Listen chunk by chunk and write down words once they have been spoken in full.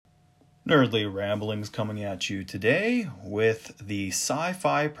Nerdly Ramblings coming at you today with the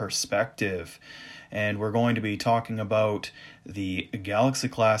sci-fi perspective. And we're going to be talking about the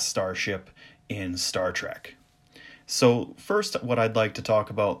Galaxy-class starship in Star Trek. So first, what I'd like to talk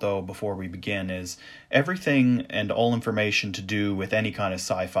about, though, before we begin is everything and all information to do with any kind of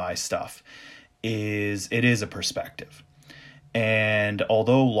sci-fi stuff is a perspective. And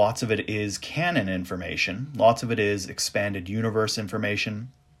although lots of it is canon information, lots of it is expanded universe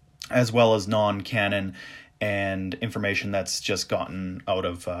information, as well as non-canon and information that's just gotten out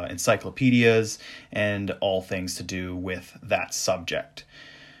of encyclopedias and all things to do with that subject.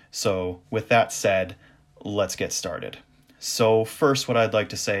 So with that said, let's get started. So first, what I'd like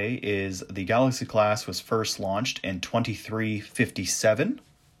to say is the Galaxy class was first launched in 2357.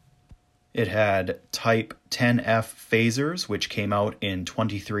 It had Type 10F phasers, which came out in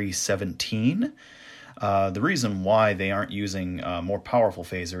 2317. The reason why they aren't using more powerful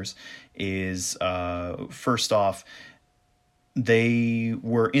phasers is, first off, they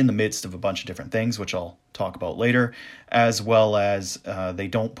were in the midst of a bunch of different things, which I'll talk about later, as well as they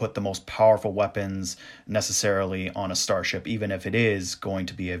don't put the most powerful weapons necessarily on a starship, even if it is going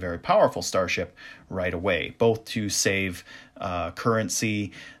to be a very powerful starship right away, both to save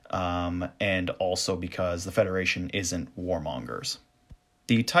currency and also because the Federation isn't warmongers.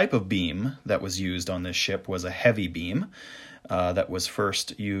 The type of beam that was used on this ship was a heavy beam that was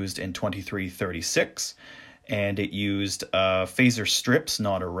first used in 2336, and it used phaser strips,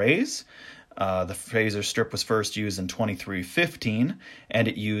 not arrays. The phaser strip was first used in 2315, and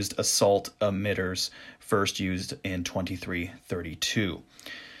it used assault emitters, first used in 2332.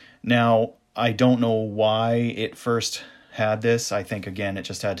 Now, I don't know why it first had this. I think, again, it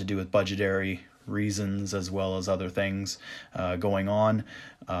just had to do with budgetary reasons as well as other things going on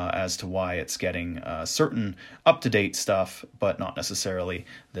as to why it's getting certain up-to-date stuff, but not necessarily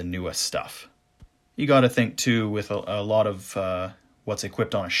the newest stuff. You got to think, too, with a lot of what's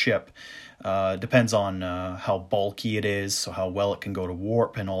equipped on a ship, depends on how bulky it is, so how well it can go to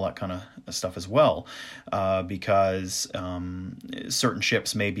warp and all that kind of stuff as well, because certain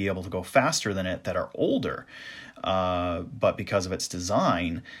ships may be able to go faster than it that are older, but because of its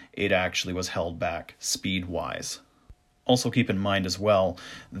design, it actually was held back speed-wise. Also keep in mind as well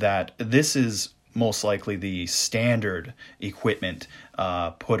that this is most likely the standard equipment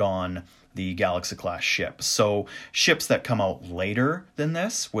put on the Galaxy-class ship. So ships that come out later than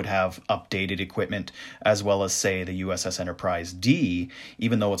this would have updated equipment, as well as, say, the USS Enterprise D.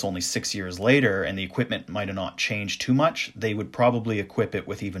 Even though it's only 6 years later and the equipment might have not changed too much, they would probably equip it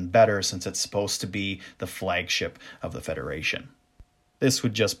with even better, since it's supposed to be the flagship of the Federation. This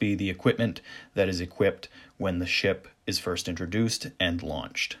would just be the equipment that is equipped when the ship is first introduced and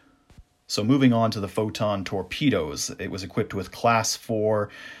launched. So moving on to the Photon torpedoes, it was equipped with Class 4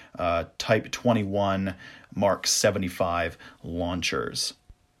 Type 21 Mark 75 launchers.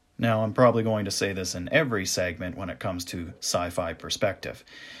 Now, I'm probably going to say this in every segment when it comes to sci-fi perspective,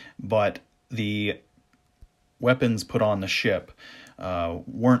 but the weapons put on the ship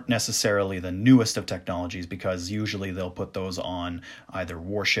weren't necessarily the newest of technologies, because usually they'll put those on either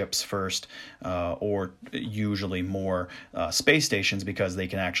warships first or usually more space stations, because they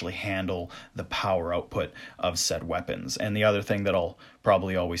can actually handle the power output of said weapons. And the other thing that I'll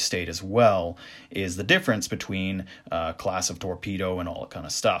probably always state as well is the difference between class of torpedo and all that kind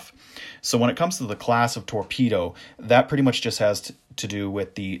of stuff. So when it comes to the class of torpedo, that pretty much just has to do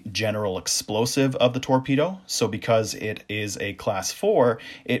with the general explosive of the torpedo. So because it is a class 4,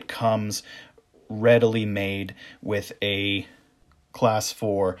 it comes readily made with a class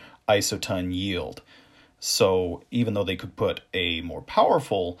 4 isoton yield. So even though they could put a more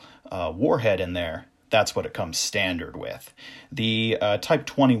powerful warhead in there, that's what it comes standard with. The Type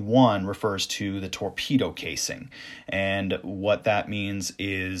 21 refers to the torpedo casing, and what that means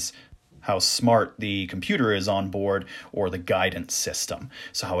is how smart the computer is on board, or the guidance system,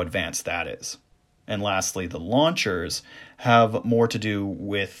 so how advanced that is. And lastly, the launchers have more to do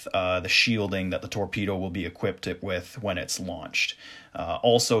with the shielding that the torpedo will be equipped with when it's launched.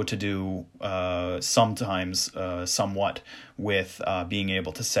 Also to do sometimes somewhat with being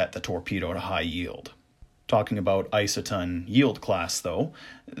able to set the torpedo to high yield. Talking about isoton yield class, though,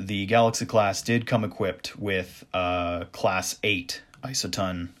 the Galaxy class did come equipped with Class 8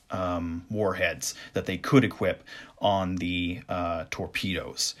 isoton warheads that they could equip on the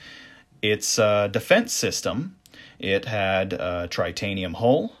torpedoes. Its defense system, it had a tritanium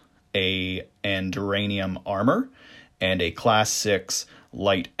hull, a enduranium armor, and a Class 6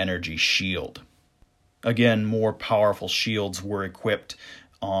 light energy shield. Again, more powerful shields were equipped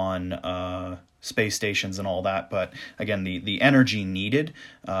on space stations and all that, but again, the energy needed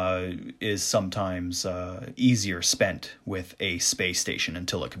is sometimes easier spent with a space station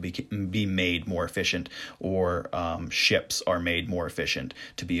until it could be made more efficient, or ships are made more efficient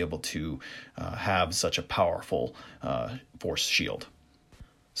to be able to have such a powerful force shield.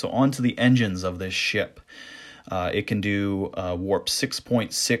 So on to the engines of this ship. It can do warp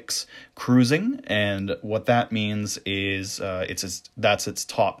 6.6 cruising, and what that means is that's its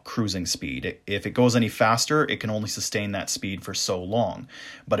top cruising speed. If it goes any faster, it can only sustain that speed for so long.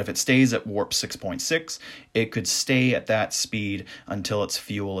 But if it stays at warp 6.6, it could stay at that speed until its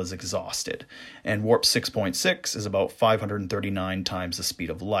fuel is exhausted. And warp 6.6 is about 539 times the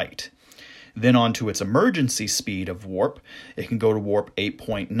speed of light. Then on to its emergency speed of warp, it can go to warp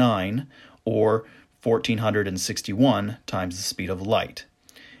 8.9 or 1461 times the speed of light.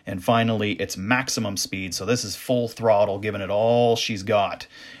 And finally, its maximum speed, so this is full throttle, giving it all she's got.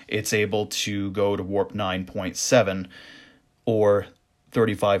 It's able to go to warp 9.7 or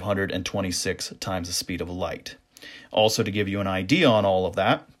 3526 times the speed of light. Also, to give you an idea on all of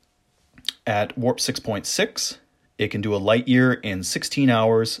that, at warp 6.6, it can do a light year in 16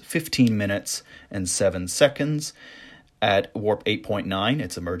 hours, 15 minutes, and 7 seconds. At warp 8.9,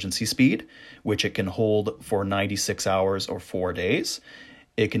 its emergency speed, which it can hold for 96 hours or 4 days.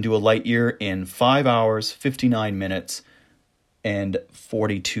 It can do a light year in 5 hours, 59 minutes, and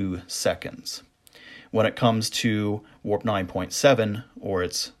 42 seconds. When it comes to warp 9.7, or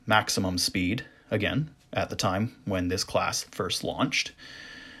its maximum speed, again, at the time when this class first launched,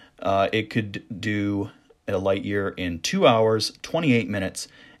 it could do a light year in 2 hours, 28 minutes,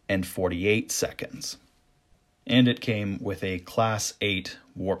 and 48 seconds. And it came with a Class 8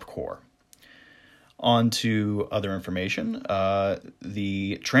 warp core. On to other information.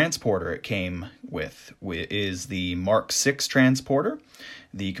 The transporter it came with is the Mark 6 transporter.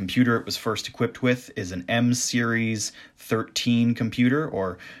 The computer it was first equipped with is an M Series 13 computer,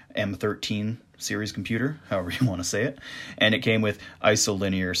 or M13 series computer, however you want to say it. And it came with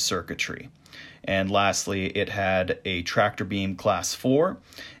isolinear circuitry. And lastly, it had a tractor beam Class 4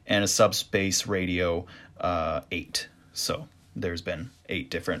 and a subspace radio 8. So there's been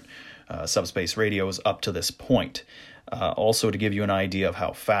 8 different subspace radios up to this point. Also, to give you an idea of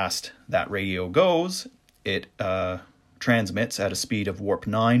how fast that radio goes, it transmits at a speed of warp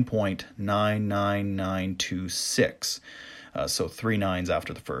 9.99926. So 3 nines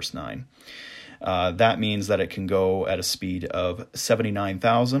after the first 9. That means that it can go at a speed of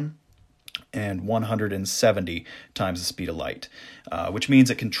 79,170 times the speed of light, which means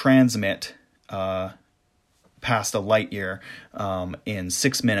it can transmit past a light year in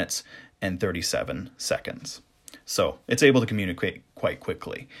 6 minutes and 37 seconds. So it's able to communicate quite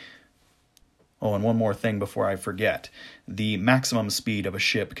quickly. Oh, and one more thing before I forget. The maximum speed of a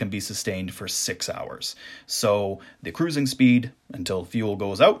ship can be sustained for 6 hours. So the cruising speed until fuel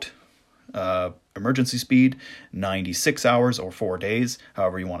goes out, emergency speed, 96 hours or 4 days,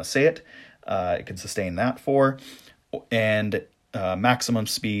 however you want to say it. It can sustain that for. And maximum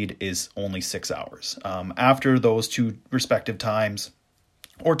speed is only 6 hours. After those 2 respective times,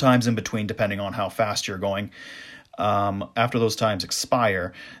 or times in between, depending on how fast you're going, after those times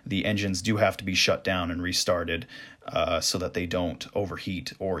expire, the engines do have to be shut down and restarted so that they don't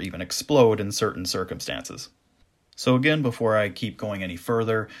overheat or even explode in certain circumstances. So again, before I keep going any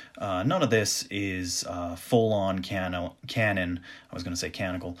further, none of this is full-on canon, I was going to say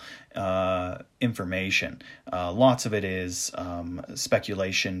canonical, information. Lots of it is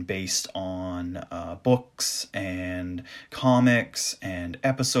speculation based on books and comics and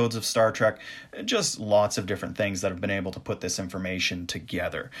episodes of Star Trek, just lots of different things that have been able to put this information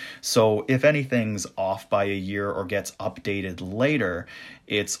together. So if anything's off by a year or gets updated later,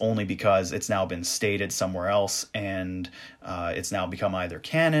 it's only because it's now been stated somewhere else and it's now become either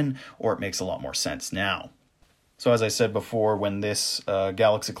canon or it makes a lot more sense now. So as I said before, when this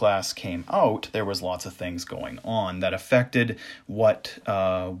Galaxy class came out, there was lots of things going on that affected what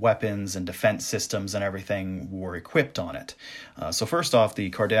weapons and defense systems and everything were equipped on it. So first off, the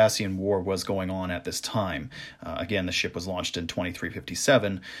Cardassian War was going on at this time. Again, the ship was launched in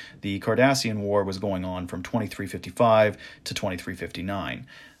 2357. The Cardassian War was going on from 2355 to 2359.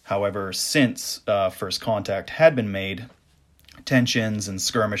 However, since First Contact had been made, tensions and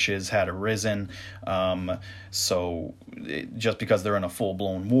skirmishes had arisen, so just because they're in a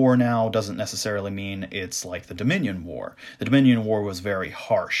full-blown war now doesn't necessarily mean it's like the Dominion War. The Dominion War was very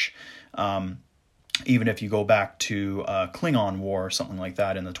harsh. Even if you go back to Klingon War or something like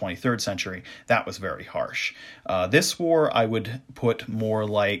that in the 23rd century, that was very harsh. This war, I would put more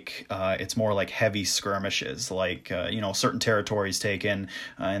like, it's more like heavy skirmishes, like, certain territories taken,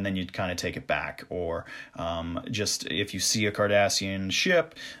 and then you'd kind of take it back. Or just if you see a Cardassian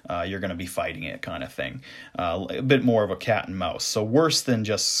ship, you're going to be fighting it kind of thing. A bit more of a cat and mouse. So worse than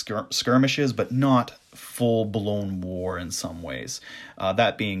just skirmishes, but not full-blown war in some ways.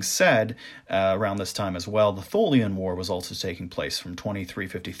 That being said, around this time as well, the Tholian War was also taking place from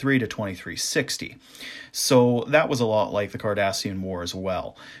 2353 to 2360. So that was a lot like the Cardassian War as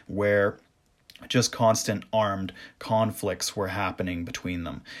well, where just constant armed conflicts were happening between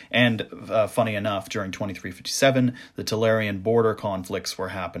them. And funny enough, during 2357, the Talarian border conflicts were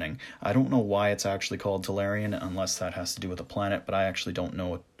happening. I don't know why it's actually called Talarian, unless that has to do with the planet, but I actually don't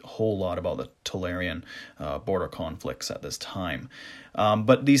know a whole lot about the Talarian border conflicts at this time.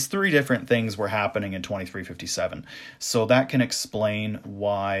 But these three different things were happening in 2357. So that can explain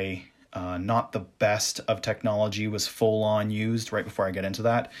why not the best of technology was full-on used right before I get into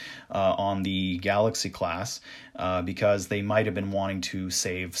that on the Galaxy class, because they might have been wanting to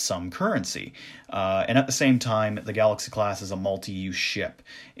save some currency. And at the same time, the Galaxy class is a multi-use ship.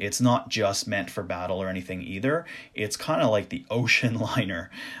 It's not just meant for battle or anything either. It's kind of like the ocean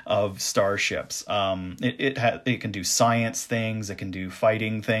liner of starships. It can do science things. It can do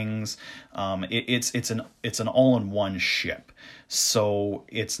fighting things. It's an all-in-one ship. So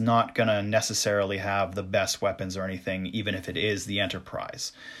it's not going to necessarily have the best weapons or anything, even if it is the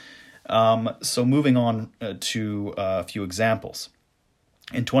Enterprise. So moving on to a few examples.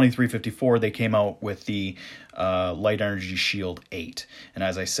 In 2354, they came out with the Light Energy Shield 8. And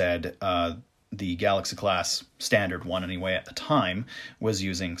as I said, the Galaxy class standard one anyway at the time was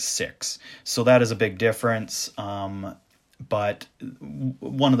using 6. So that is a big difference. But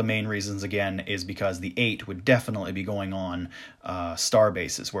one of the main reasons, again, is because the 8 would definitely be going on star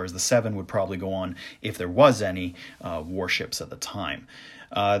bases, whereas the 7 would probably go on, if there was any, warships at the time.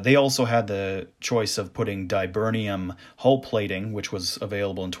 They also had the choice of putting Dibernium hull plating, which was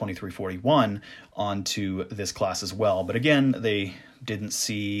available in 2341, onto this class as well. But again, they didn't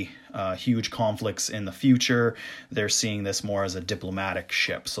see huge conflicts in the future. They're seeing this more as a diplomatic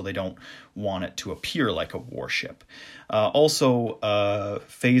ship, so they don't want it to appear like a warship. Also,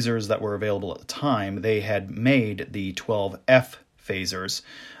 phasers that were available at the time, they had made the 12F phasers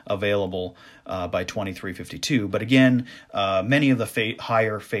available by 2352. But again, many of the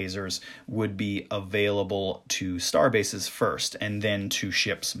higher phasers would be available to starbases first, and then to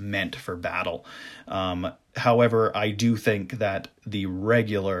ships meant for battle. However, I do think that the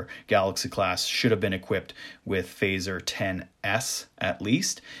regular Galaxy class should have been equipped with Phaser 10S at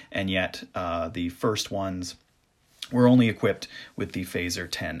least, and yet the first ones were only equipped with the Phaser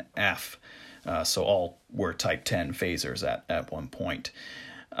 10F. So all were Type 10 phasers at one point.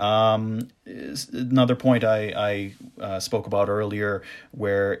 Another point I spoke about earlier,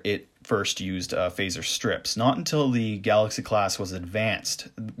 where it first used phaser strips. Not until the Galaxy class was advanced,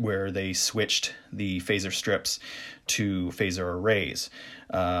 where they switched the phaser strips to phaser arrays.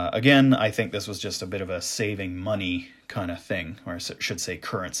 Again, I think this was just a bit of a saving money kind of thing, or I should say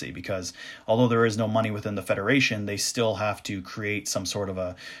currency, because although there is no money within the Federation, they still have to create some sort of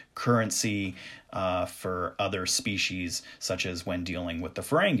a currency for other species, such as when dealing with the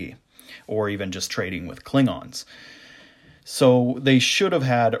Ferengi, or even just trading with Klingons. So they should have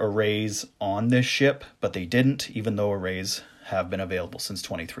had arrays on this ship, but they didn't, even though arrays have been available since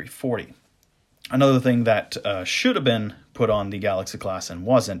 2340. Another thing that should have been put on the Galaxy class and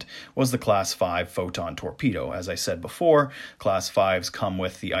wasn't was the Class 5 photon torpedo. As I said before, Class 5s come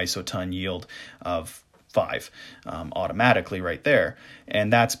with the isoton yield of 5 automatically right there,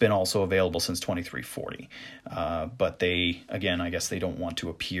 and that's been also available since 2340. But they, again, I guess they don't want to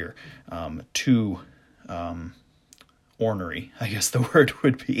appear too ornery, I guess the word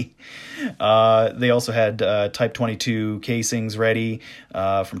would be. They also had Type 22 casings ready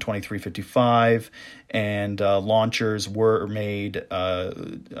from 2355, and launchers were made, Mark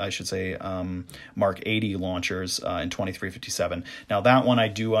 80 launchers in 2357. Now that one I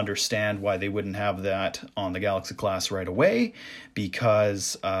do understand why they wouldn't have that on the Galaxy class right away,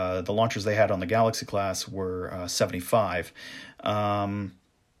 because the launchers they had on the Galaxy class were 75.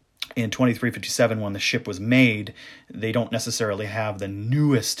 In 2357, when the ship was made, they don't necessarily have the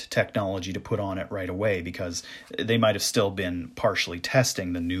newest technology to put on it right away, because they might have still been partially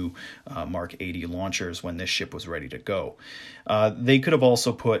testing the new Mark 80 launchers when this ship was ready to go. They could have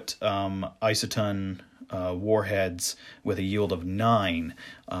also put isoton warheads with a yield of 9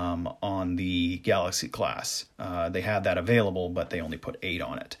 on the Galaxy class. They had that available, but they only put 8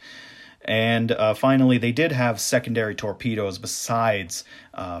 on it. And finally, they did have secondary torpedoes besides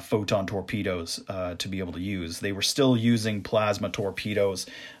photon torpedoes to be able to use. They were still using plasma torpedoes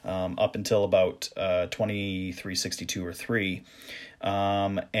up until about 2362 or 3.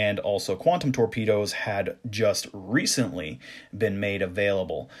 And also quantum torpedoes had just recently been made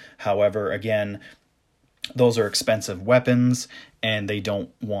available. However, again, those are expensive weapons, and they don't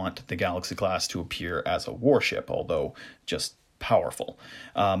want the Galaxy class to appear as a warship, although just powerful.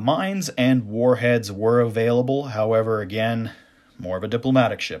 Mines and warheads were available. However, again, more of a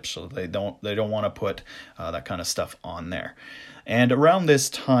diplomatic ship, so they don't want to put that kind of stuff on there. And around this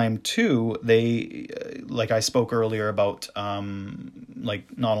time too, they, like I spoke earlier about,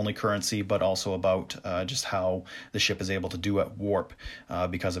 like not only currency but also about just how the ship is able to do at warp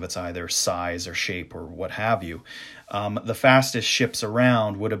because of its either size or shape or what have you. The fastest ships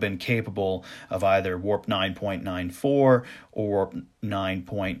around would have been capable of either warp 9.94 or warp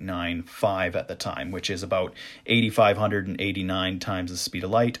 9.95 at the time, which is about 8,589 times the speed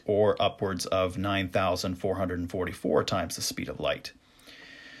of light, or upwards of 9,444 times the speed of light.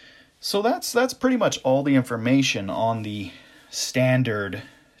 So that's pretty much all the information on the standard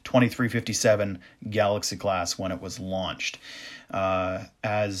 2357 Galaxy class when it was launched.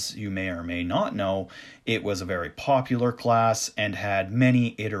 As you may or may not know, it was a very popular class and had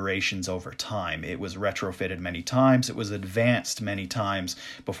many iterations over time. It was retrofitted many times. It was advanced many times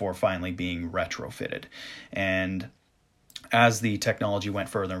before finally being retrofitted. And as the technology went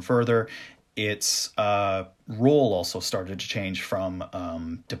further and further, its role also started to change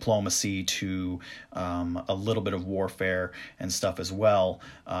from diplomacy to a little bit of warfare and stuff as well.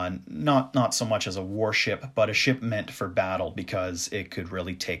 Not so much as a warship, but a ship meant for battle because it could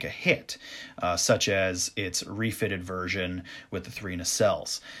really take a hit, such as its refitted version with the 3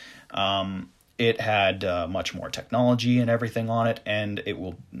 nacelles. It had much more technology and everything on it, and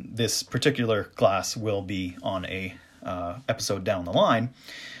this particular class will be on a episode down the line.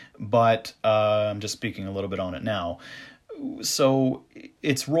 But I'm just speaking a little bit on it now. So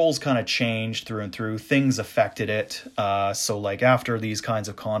its roles kind of changed through and through. Things affected it. So like after these kinds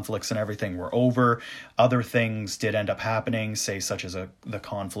of conflicts and everything were over, other things did end up happening, say such as the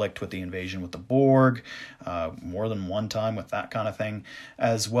conflict with the invasion with the Borg, more than one time with that kind of thing,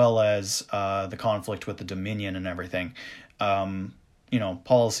 as well as the conflict with the Dominion and everything.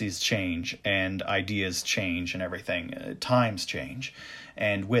 Policies change and ideas change and everything. Times change.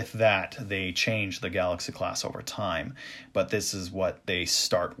 And with that, they change the Galaxy class over time. But this is what they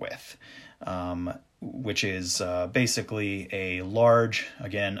start with, which is basically a large,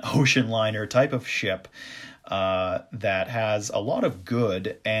 again, ocean liner type of ship that has a lot of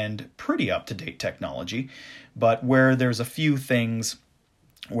good and pretty up-to-date technology, but where there's a few things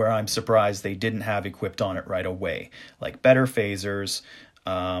where I'm surprised they didn't have equipped on it right away, like better phasers,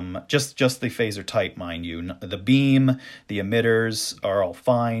 just the phaser type, mind you. The beam, the emitters are all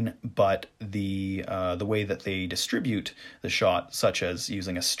fine, but the way that they distribute the shot, such as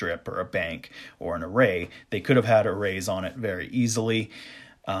using a strip or a bank or an array, they could have had arrays on it very easily.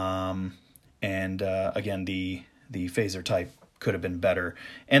 Again, the phaser type could have been better,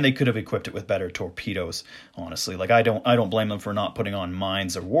 and they could have equipped it with better torpedoes, honestly. Like I don't blame them for not putting on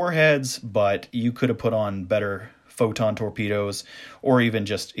mines or warheads, but you could have put on better photon torpedoes, or even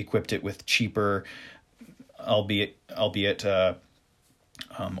just equipped it with cheaper, albeit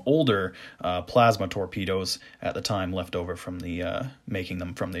older plasma torpedoes at the time, left over from the making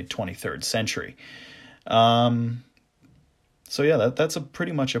them from the 23rd century. So yeah, that's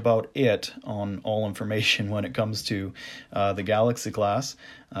pretty much about it on all information when it comes to the Galaxy class.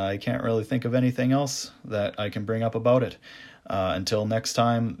 I can't really think of anything else that I can bring up about it. Until next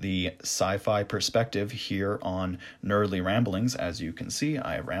time, the sci-fi perspective here on Nerdly Ramblings. As you can see,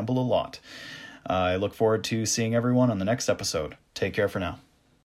 I ramble a lot. I look forward to seeing everyone on the next episode. Take care for now.